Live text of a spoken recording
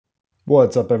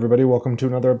What's up, everybody? Welcome to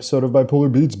another episode of Bipolar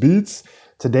Beats Beats.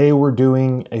 Today we're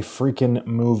doing a freaking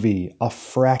movie. A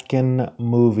frackin'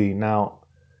 movie. Now,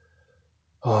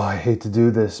 I hate to do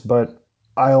this, but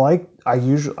I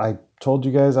told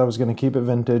you guys I was going to keep it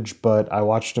vintage, but I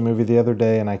watched a movie the other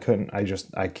day and I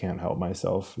can't help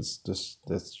myself. This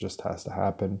just has to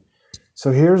happen.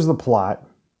 So here's the plot.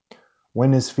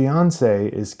 When his fiance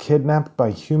is kidnapped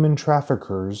by human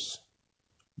traffickers,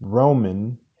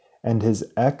 Roman and his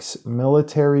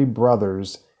ex-military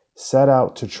brothers set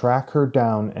out to track her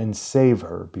down and save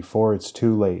her before it's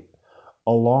too late.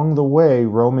 Along the way,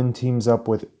 Roman teams up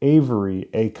with Avery,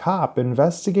 a cop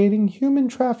investigating human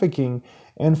trafficking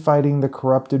and fighting the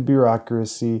corrupted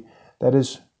bureaucracy that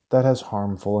has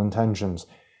harmful intentions.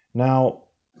 Now,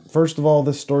 first of all,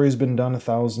 this story's been done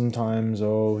 1,000 times.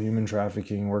 Oh, human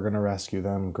trafficking, we're going to rescue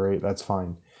them. Great, that's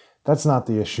fine. That's not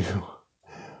the issue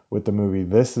with the movie.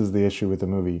 This is the issue with the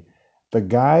movie. The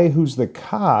guy who's the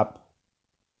cop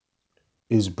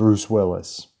is Bruce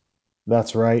Willis.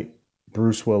 That's right,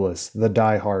 Bruce Willis, the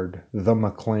diehard, the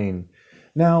McClane.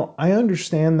 Now, I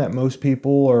understand that most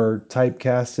people are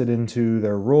typecasted into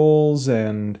their roles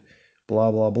and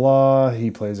blah, blah, blah. He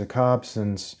plays a cop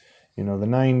since, the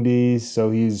 90s,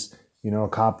 so he's, a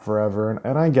cop forever.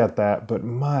 And I get that, but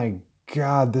my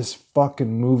God, this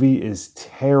fucking movie is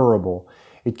terrible.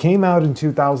 It came out in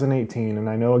 2018, and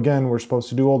I know again we're supposed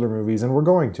to do older movies, and we're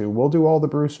going to. We'll do all the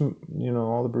Bruce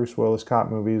Willis cop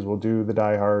movies. We'll do the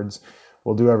Die Hards.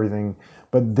 We'll do everything.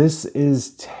 But this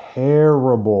is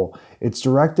terrible. It's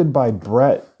directed by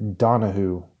Brett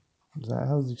Donahue.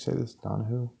 How do you say this?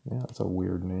 Donahue? Yeah, that's a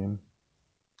weird name.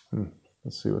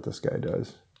 Let's see what this guy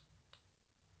does.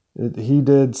 He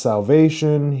did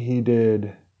Salvation. He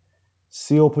did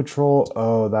Seal Patrol.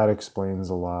 Oh, that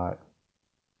explains a lot.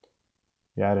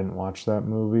 Yeah, I didn't watch that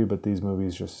movie, but these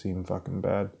movies just seem fucking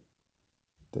bad.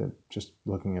 Just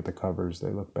looking at the covers,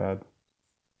 they look bad.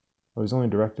 Oh, he's only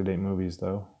directed 8 movies,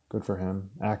 though. Good for him.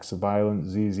 Acts of Violence,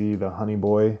 ZZ, The Honey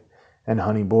Boy, and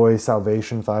Honey Boy,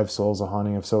 Salvation, 5 Souls, A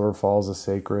Haunting of Silver Falls, A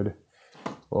Sacred.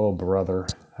 Oh, brother.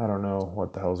 I don't know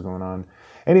what the hell's going on.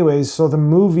 Anyways, so the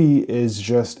movie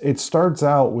is it starts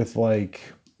out with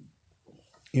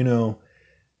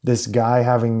this guy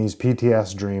having these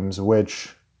PTS dreams,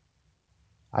 which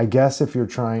I guess if you're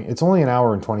trying, it's only an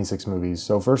hour and 26 movies.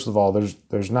 So first of all,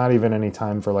 there's not even any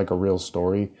time for like a real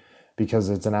story because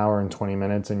it's an hour and 20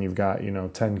 minutes and you've got,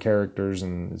 10 characters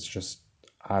and it's just,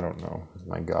 I don't know.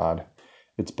 My God,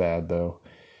 it's bad though.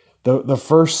 The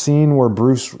first scene where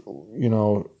Bruce,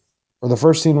 or the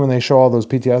first scene when they show all those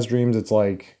PTS dreams, it's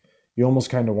like, you almost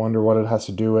kind of wonder what it has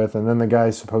to do with. And then the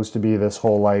guy's supposed to be this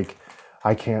whole like,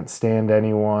 I can't stand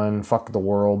anyone, fuck the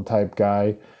world type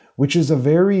guy, which is a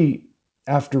very,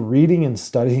 after reading and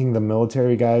studying the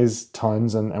military guys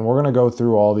tons, and we're going to go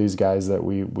through all these guys that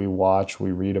we watch,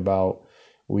 we read about,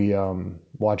 we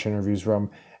watch interviews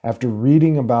from. After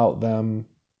reading about them,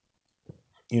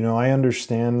 I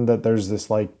understand that there's this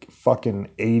like fucking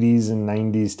 80s and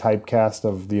 90s typecast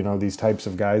of, these types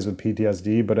of guys with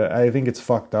PTSD, but I think it's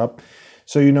fucked up.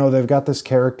 So, they've got this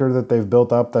character that they've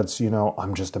built up that's,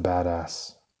 I'm just a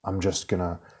badass. I'm just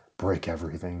gonna break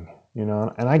everything,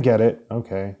 and I get it.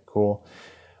 Okay, cool.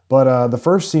 But the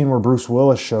first scene where Bruce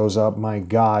Willis shows up, my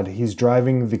God, he's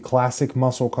driving the classic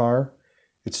muscle car.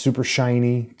 It's super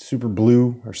shiny, super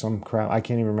blue or some crap. I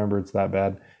can't even remember. It's that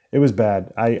bad. It was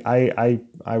bad. I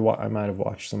might have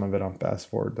watched some of it on fast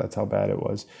forward. That's how bad it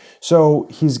was. So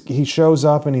he shows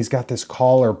up and he's got this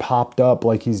collar popped up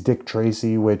like he's Dick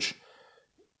Tracy, which,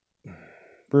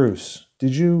 Bruce,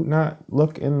 did you not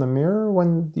look in the mirror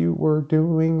when you were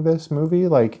doing this movie?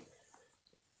 Like,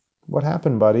 what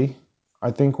happened, buddy?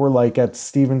 I think we're like at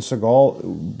Steven Seagal.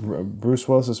 Bruce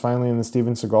Willis is finally in the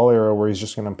Steven Seagal era where he's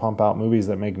just going to pump out movies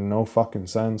that make no fucking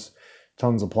sense.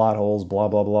 Tons of plot holes, blah,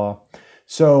 blah, blah.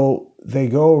 So they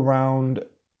go around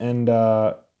and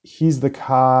he's the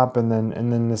cop and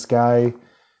then this guy,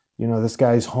 this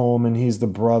guy's home and he's the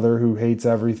brother who hates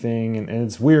everything. And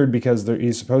it's weird because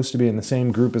he's supposed to be in the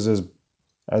same group as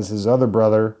his other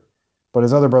brother, but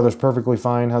his other brother's perfectly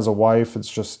fine, has a wife.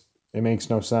 It makes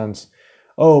no sense.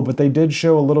 Oh, but they did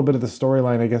show a little bit of the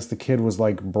storyline. I guess the kid was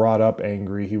like brought up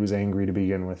angry. He was angry to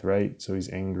begin with, right? So he's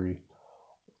angry.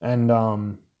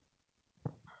 And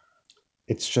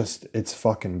it's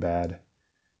fucking bad.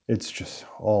 It's just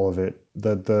all of it.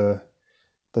 The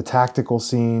tactical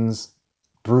scenes,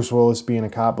 Bruce Willis being a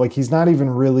cop, like he's not even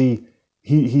really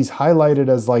he's highlighted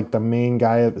as like the main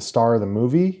guy at the star of the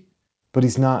movie, but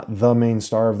he's not the main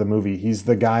star of the movie. He's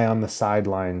the guy on the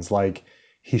sidelines. Like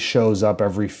he shows up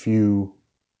every few,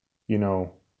 you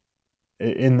know,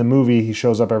 in the movie he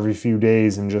shows up every few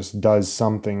days and just does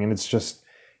something, and it's just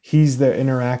he's the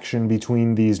interaction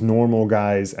between these normal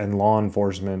guys and law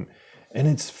enforcement, and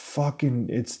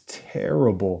it's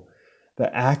terrible.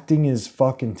 The acting is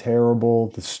fucking terrible.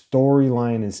 The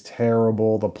storyline is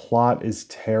terrible. The plot is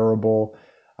terrible.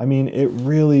 I mean,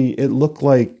 it looked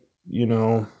like,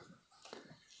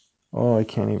 oh, I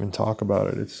can't even talk about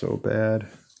it. It's so bad.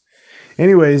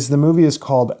 Anyways, the movie is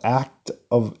called Acts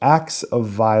of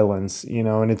Violence,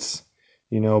 and it's,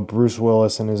 Bruce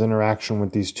Willis and his interaction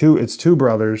with it's two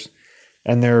brothers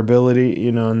and their ability,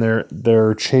 and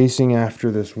they're chasing after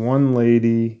this one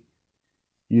lady,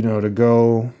 to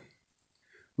go,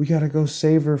 we got to go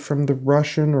save her from the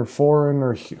Russian or foreign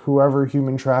or whoever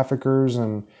human traffickers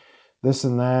and this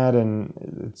and that, and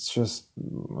it's just,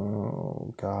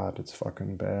 oh God, it's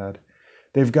fucking bad.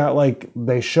 They've got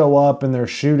they show up and they're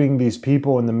shooting these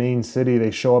people in the main city.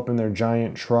 They show up in their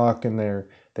giant truck and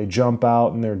they jump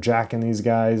out and they're jacking these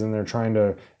guys and they're trying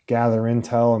to gather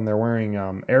intel and they're wearing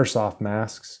airsoft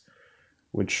masks,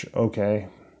 which, okay,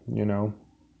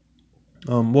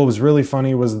 what was really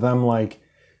funny was them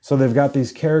so they've got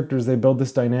these characters. They build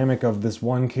this dynamic of this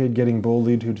one kid getting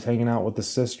bullied who's hanging out with the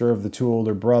sister of the two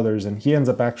older brothers, and he ends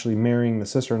up actually marrying the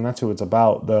sister, and that's who it's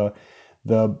about. The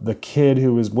kid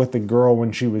who was with the girl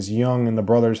when she was young, and the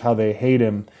brothers, how they hate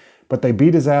him, but they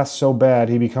beat his ass so bad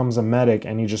he becomes a medic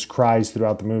and he just cries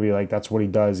throughout the movie. Like, that's what he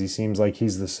does. He seems like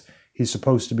he's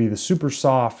supposed to be the super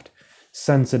soft,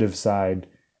 sensitive side.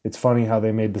 It's funny how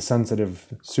they made the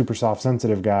super soft,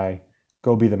 sensitive guy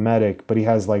go be the medic, but he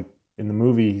has in the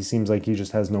movie, he seems like he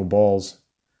just has no balls,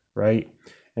 right?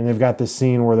 And they've got this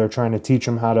scene where they're trying to teach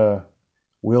him how to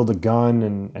wield a gun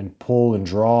and pull and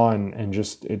draw, and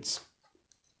just it's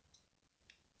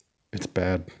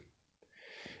bad.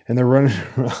 And they're running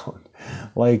around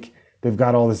they've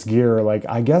got all this gear.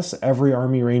 I guess every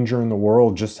Army Ranger in the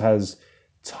world just has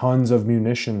tons of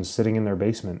munitions sitting in their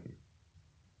basement.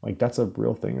 That's a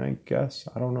real thing, I guess.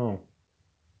 I don't know.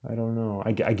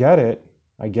 I get it.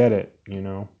 I get it,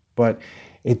 but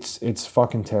it's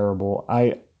fucking terrible.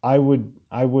 I would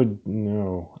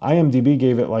no. IMDb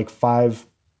gave it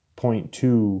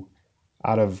 5.2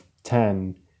 out of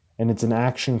 10, and it's an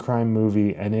action crime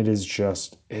movie, and it's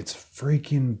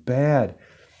freaking bad.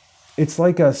 It's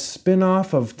like a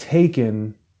spin-off of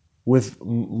Taken with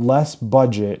less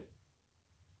budget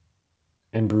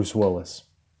and Bruce Willis.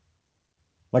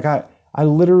 I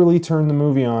literally turned the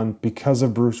movie on because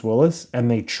of Bruce Willis,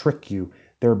 and they trick you.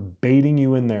 They're baiting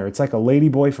you in there. It's like a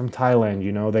ladyboy from Thailand,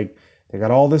 They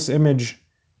got all this image.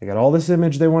 They got all this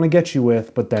image they want to get you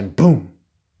with, but then boom,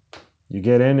 you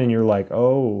get in and you're like,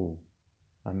 oh,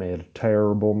 I made a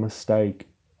terrible mistake.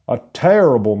 A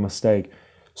terrible mistake.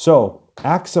 So,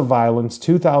 Acts of Violence,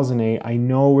 2008. I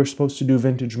know we're supposed to do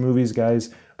vintage movies,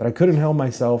 guys, but I couldn't help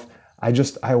myself.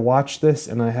 I watched this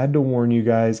and I had to warn you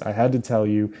guys. I had to tell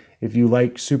you, if you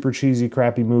like super cheesy,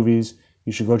 crappy movies,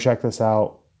 you should go check this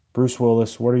out. Bruce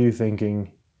Willis, what are you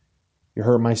thinking? You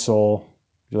hurt my soul.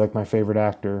 You're like my favorite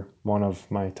actor, one of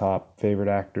my top favorite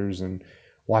actors, and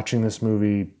watching this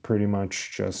movie pretty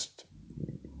much just,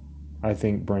 I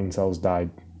think brain cells died.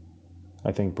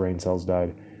 I think brain cells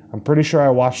died. I'm pretty sure I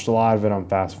watched a lot of it on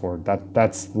fast forward.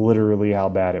 That's literally how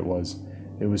bad it was.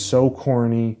 It was so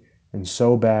corny and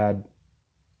so bad.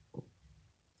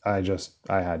 I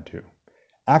had to.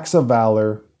 Acts of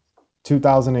Valor,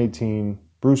 2018,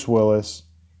 Bruce Willis.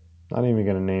 Not even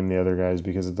going to name the other guys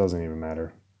because it doesn't even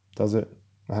matter. Does it?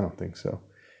 I don't think so.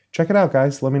 Check it out,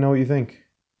 guys. Let me know what you think.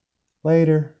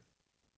 Later.